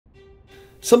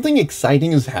Something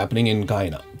exciting is happening in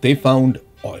Guyana. They found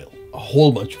oil, a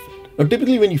whole bunch of it. Now,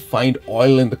 typically when you find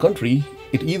oil in the country,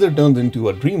 it either turns into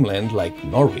a dreamland like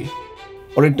Norway,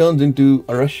 or it turns into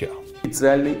a Russia.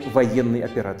 Специальной военной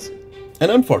операции.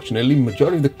 And unfortunately,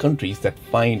 majority of the countries that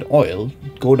find oil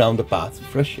go down the path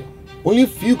of Russia. Only a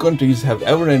few countries have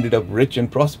ever ended up rich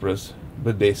and prosperous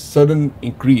with a sudden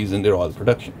increase in their oil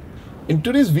production. In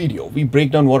today's video, we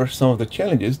break down what are some of the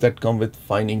challenges that come with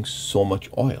finding so much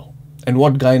oil, and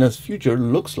what Guyana's future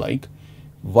looks like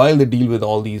while they deal with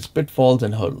all these pitfalls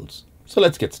and hurdles. So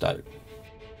let's get started.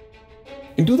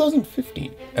 In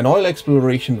 2015, an oil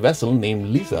exploration vessel named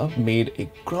Lisa made a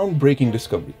groundbreaking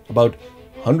discovery. About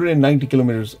 190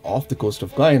 kilometers off the coast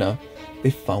of Guyana, they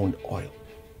found oil.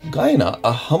 Guyana,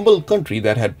 a humble country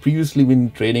that had previously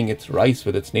been trading its rice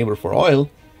with its neighbor for oil,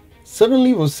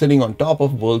 suddenly was sitting on top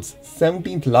of the world's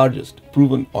 17th largest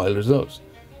proven oil reserves.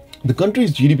 The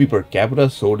country's GDP per capita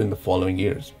soared in the following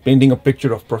years, painting a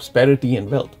picture of prosperity and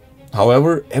wealth.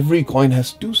 However, every coin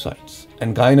has two sides,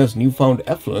 and Guyana's newfound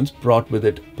affluence brought with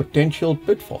it potential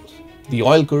pitfalls: the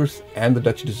oil curse and the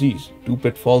Dutch disease, two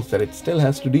pitfalls that it still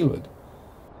has to deal with.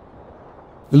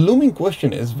 The looming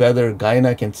question is whether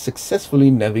Guyana can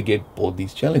successfully navigate both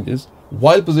these challenges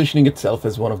while positioning itself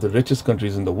as one of the richest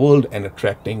countries in the world and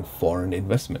attracting foreign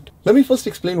investment. Let me first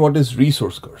explain what is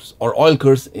resource curse or oil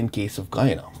curse in case of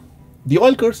Guyana. The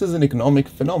oil curse is an economic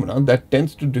phenomenon that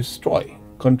tends to destroy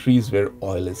countries where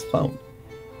oil is found.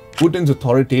 Putin's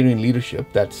authoritarian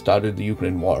leadership that started the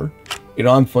Ukraine war,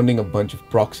 Iran funding a bunch of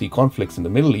proxy conflicts in the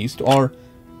Middle East, or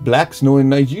black snow in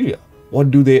Nigeria.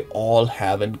 What do they all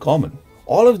have in common?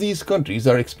 All of these countries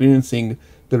are experiencing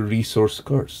the resource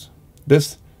curse.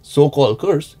 This so-called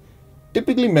curse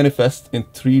typically manifests in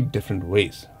three different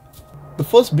ways. The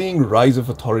first being rise of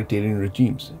authoritarian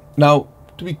regimes. Now,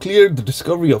 to be clear, the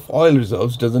discovery of oil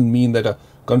reserves doesn't mean that a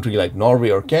country like Norway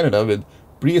or Canada with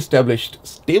pre-established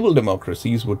stable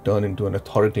democracies would turn into an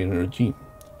authoritarian regime.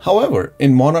 However,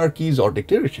 in monarchies or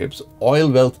dictatorships,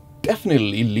 oil wealth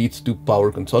definitely leads to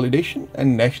power consolidation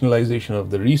and nationalization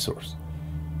of the resource,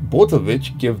 both of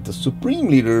which give the supreme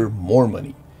leader more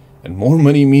money, and more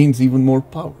money means even more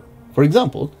power. For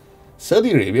example,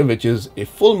 Saudi Arabia, which is a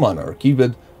full monarchy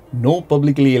with no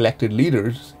publicly elected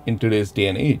leaders in today's day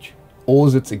and age,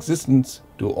 owes its existence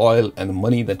to oil and the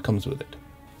money that comes with it.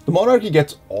 The monarchy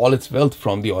gets all its wealth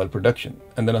from the oil production,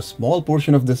 and then a small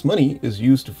portion of this money is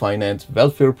used to finance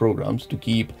welfare programs to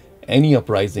keep any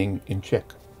uprising in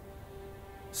check.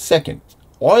 Second,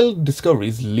 oil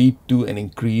discoveries lead to an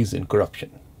increase in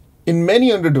corruption. In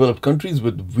many underdeveloped countries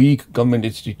with weak government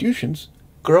institutions,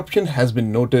 corruption has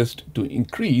been noticed to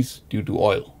increase due to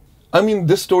oil. I mean,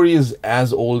 this story is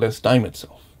as old as time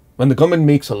itself. When the government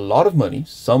makes a lot of money,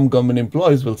 some government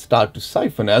employees will start to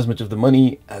siphon as much of the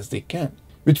money as they can,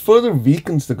 which further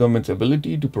weakens the government's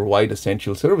ability to provide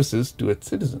essential services to its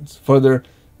citizens, further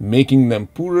making them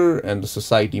poorer and the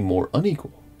society more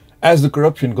unequal. As the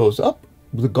corruption goes up,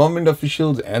 the government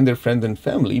officials and their friends and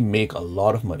family make a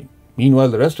lot of money. Meanwhile,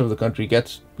 the rest of the country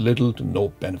gets little to no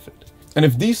benefit. And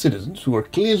if these citizens, who are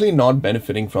clearly not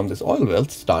benefiting from this oil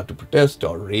wealth, start to protest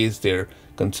or raise their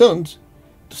concerns,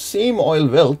 the same oil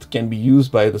wealth can be used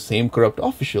by the same corrupt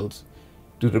officials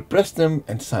to repress them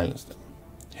and silence them,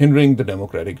 hindering the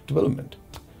democratic development.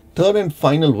 Third and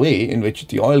final way in which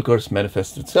the oil curse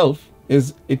manifests itself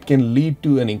is it can lead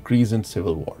to an increase in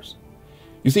civil wars.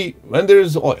 You see, when there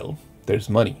is oil, there's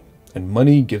money, and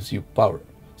money gives you power.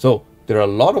 So there are a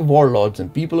lot of warlords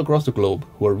and people across the globe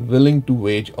who are willing to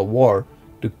wage a war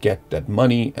to get that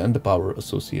money and the power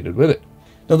associated with it.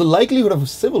 Now, the likelihood of a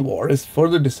civil war is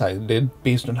further decided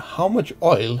based on how much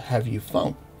oil have you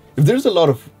found. If there's a lot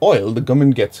of oil, the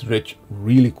government gets rich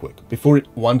really quick before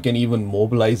one can even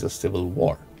mobilize a civil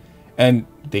war. And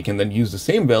they can then use the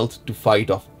same wealth to fight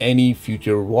off any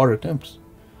future war attempts.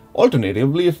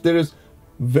 Alternatively, if there is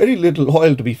very little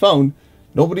oil to be found,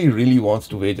 nobody really wants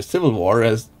to wage a civil war,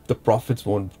 as the profits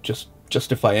won't just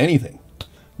justify anything.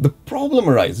 The problem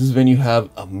arises when you have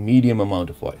a medium amount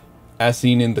of oil, as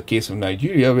seen in the case of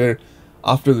Nigeria, where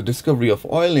after the discovery of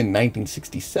oil in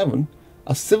 1967,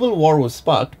 a civil war was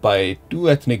sparked by two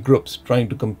ethnic groups trying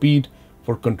to compete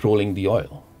for controlling the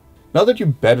oil. Now that you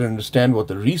better understand what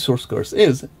the resource curse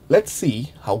is, let's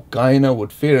see how Guyana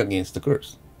would fare against the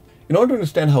curse. In order to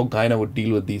understand how Guyana would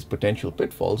deal with these potential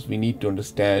pitfalls, we need to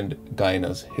understand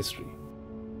Guyana's history.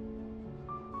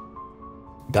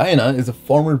 Guyana is a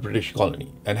former British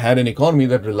colony and had an economy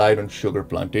that relied on sugar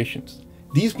plantations.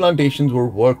 These plantations were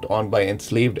worked on by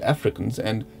enslaved Africans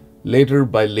and later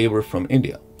by labor from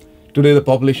India. Today, the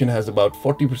population has about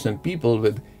 40% people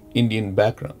with Indian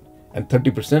background and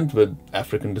 30% with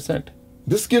African descent.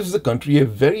 This gives the country a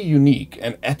very unique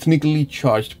and ethnically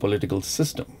charged political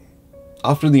system.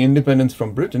 After the independence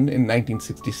from Britain in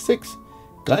 1966,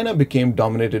 Guyana became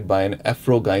dominated by an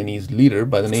Afro-Guyanese leader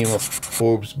by the name of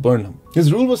Forbes Burnham.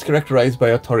 His rule was characterized by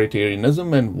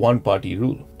authoritarianism and one-party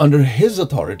rule. Under his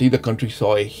authority, the country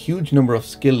saw a huge number of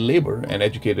skilled labor and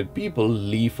educated people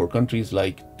leave for countries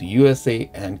like the USA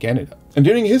and Canada. And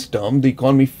during his term, the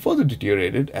economy further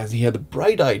deteriorated as he had the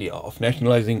bright idea of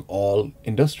nationalizing all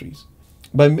industries.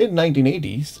 By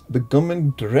mid-1980s, the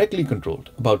government directly controlled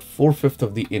about 4/5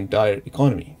 of the entire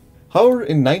economy. However,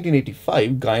 in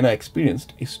 1985, Guyana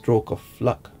experienced a stroke of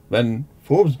luck when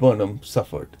Forbes Burnham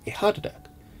suffered a heart attack.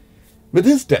 With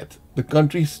his death, the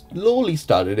country slowly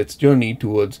started its journey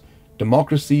towards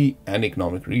democracy and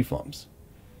economic reforms.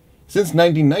 Since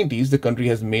 1990s, the country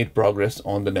has made progress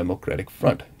on the democratic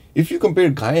front. If you compare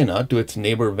Guyana to its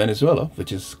neighbor Venezuela,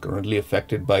 which is currently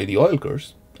affected by the oil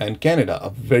curse, and Canada, a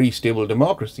very stable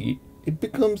democracy, it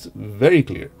becomes very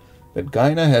clear that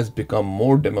Guyana has become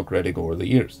more democratic over the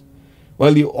years.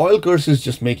 While the oil curse is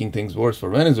just making things worse for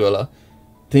Venezuela,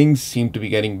 things seem to be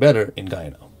getting better in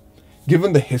Guyana.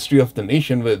 Given the history of the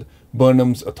nation with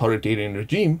Burnham's authoritarian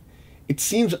regime, it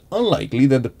seems unlikely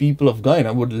that the people of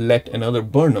Guyana would let another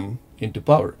Burnham into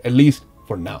power, at least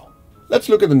for now. Let's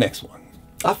look at the next one.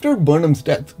 After Burnham's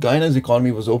death, Guyana's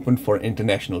economy was opened for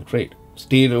international trade.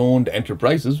 State-owned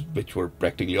enterprises, which were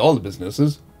practically all the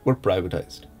businesses, were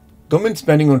privatized. Government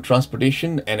spending on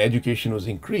transportation and education was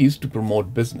increased to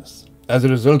promote business. As a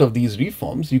result of these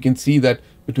reforms, you can see that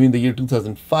between the year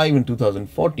 2005 and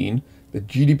 2014, the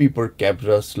GDP per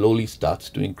capita slowly starts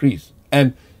to increase.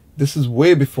 And this is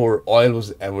way before oil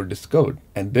was ever discovered.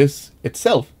 And this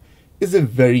itself is a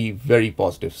very, very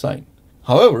positive sign.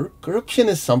 However, corruption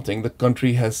is something the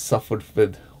country has suffered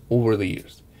with over the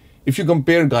years. If you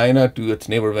compare Guyana to its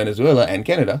neighbor Venezuela and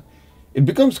Canada, it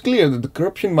becomes clear that the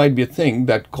corruption might be a thing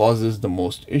that causes the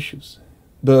most issues.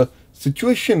 The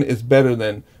situation is better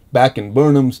than back in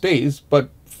Burnham's days, but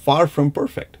far from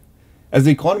perfect. As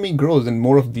the economy grows and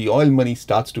more of the oil money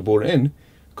starts to pour in,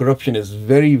 corruption is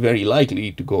very, very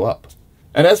likely to go up.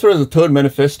 And as far as the third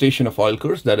manifestation of oil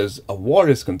curse, that is, a war,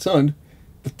 is concerned,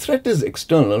 the threat is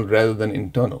external rather than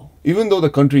internal. Even though the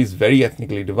country is very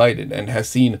ethnically divided and has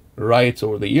seen riots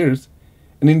over the years,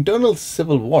 an internal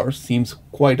civil war seems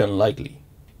quite unlikely.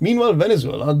 Meanwhile,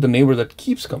 Venezuela, the neighbor that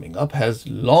keeps coming up, has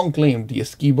long claimed the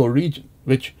Essequibo region,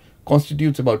 which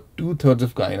constitutes about 2/3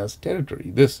 of Guyana's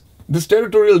territory. This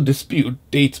territorial dispute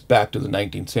dates back to the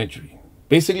 19th century.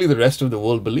 Basically, the rest of the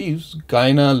world believes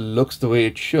Guyana looks the way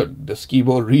it should. The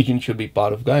Essequibo region should be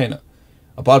part of Guyana.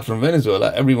 Apart from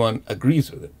Venezuela, everyone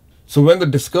agrees with it. So when the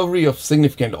discovery of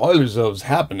significant oil reserves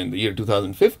happened in the year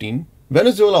 2015,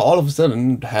 Venezuela all of a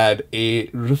sudden had a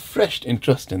refreshed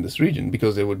interest in this region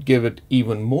because they would give it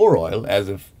even more oil as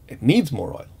if it needs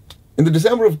more oil. In the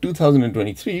December of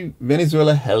 2023,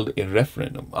 Venezuela held a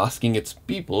referendum asking its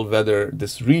people whether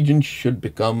this region should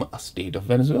become a state of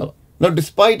Venezuela. Now,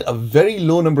 despite a very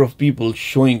low number of people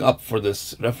showing up for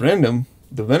this referendum,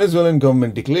 the Venezuelan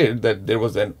government declared that there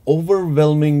was an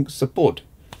overwhelming support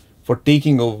for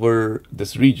taking over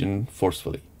this region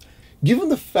forcefully. Given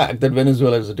the fact that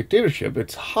Venezuela is a dictatorship,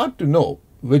 it's hard to know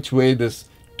which way this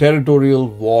territorial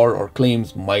war or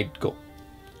claims might go.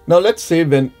 Now let's say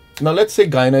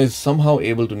Guyana is somehow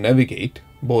able to navigate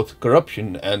both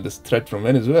corruption and this threat from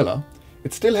Venezuela,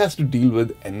 it still has to deal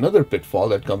with another pitfall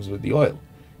that comes with the oil.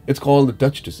 It's called the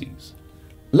Dutch disease.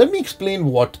 Let me explain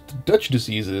what the Dutch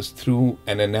disease is through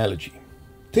an analogy.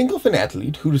 Think of an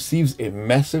athlete who receives a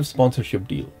massive sponsorship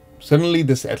deal. Suddenly,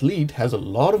 this athlete has a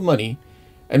lot of money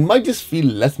and might just feel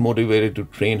less motivated to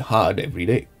train hard every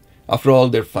day. After all,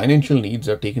 their financial needs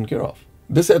are taken care of.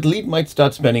 This athlete might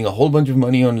start spending a whole bunch of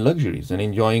money on luxuries and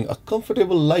enjoying a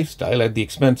comfortable lifestyle at the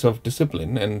expense of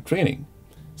discipline and training.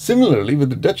 Similarly, with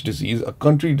the Dutch disease, a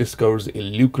country discovers a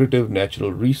lucrative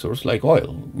natural resource like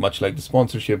oil, much like the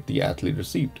sponsorship the athlete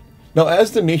received. Now,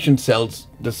 as the nation sells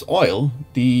this oil,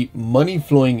 the money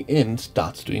flowing in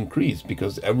starts to increase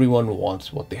because everyone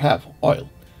wants what they have, oil.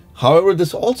 However,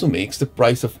 this also makes the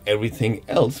price of everything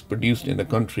else produced in the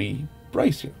country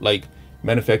pricier, like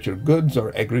manufactured goods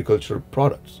or agricultural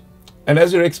products. And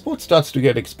as your export starts to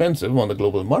get expensive on the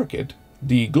global market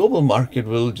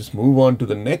will just move on to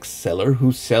the next seller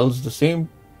who sells the same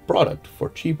product for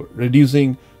cheaper,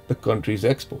 reducing the country's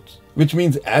exports. Which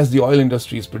means as the oil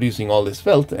industry is producing all this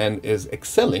wealth and is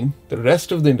excelling, the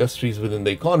rest of the industries within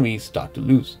the economy start to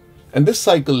lose. And this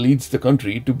cycle leads the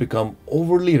country to become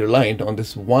overly reliant on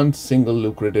this one single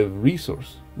lucrative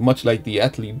resource, much like the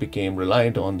athlete became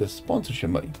reliant on this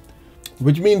sponsorship money.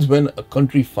 Which means when a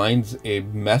country finds a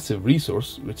massive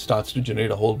resource which starts to generate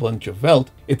a whole bunch of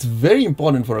wealth, it's very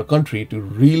important for a country to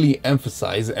really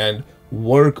emphasize and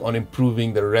work on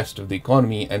improving the rest of the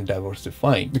economy and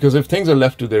diversifying. Because if things are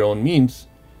left to their own means,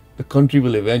 the country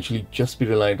will eventually just be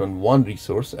reliant on one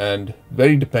resource and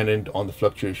very dependent on the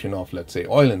fluctuation of, let's say,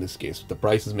 oil in this case. The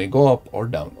prices may go up or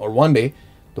down, or one day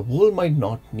the world might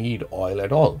not need oil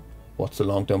at all. What's the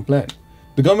long-term plan?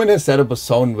 The government has set up a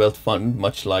sovereign wealth fund,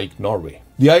 much like Norway.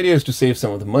 The idea is to save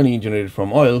some of the money generated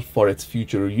from oil for its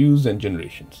future use and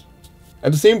generations.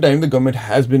 At the same time, the government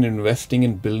has been investing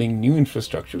in building new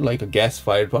infrastructure like a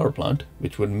gas-fired power plant,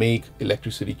 which would make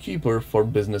electricity cheaper for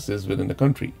businesses within the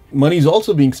country. Money is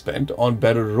also being spent on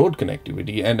better road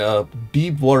connectivity, and a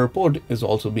deep water port is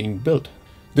also being built.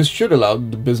 This should allow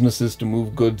the businesses to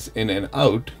move goods in and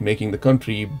out, making the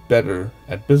country better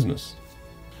at business.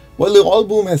 While the oil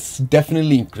boom has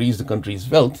definitely increased the country's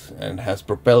wealth and has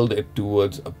propelled it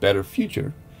towards a better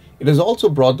future, it has also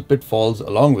brought the pitfalls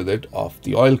along with it of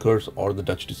the oil curse or the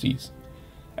Dutch disease.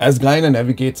 As Guyana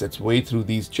navigates its way through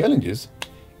these challenges,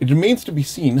 it remains to be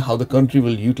seen how the country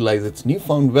will utilize its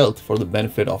newfound wealth for the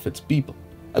benefit of its people.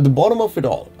 At the bottom of it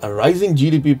all, a rising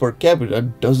GDP per capita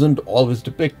doesn't always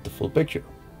depict the full picture.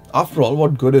 After all,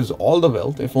 what good is all the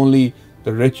wealth if only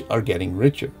the rich are getting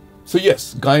richer? So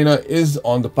yes, Guyana is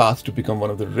on the path to become one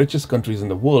of the richest countries in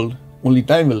the world. Only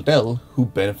time will tell who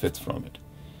benefits from it.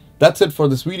 That's it for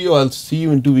this video. I'll see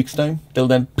you in 2 weeks' time. Till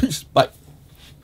then, peace. Bye.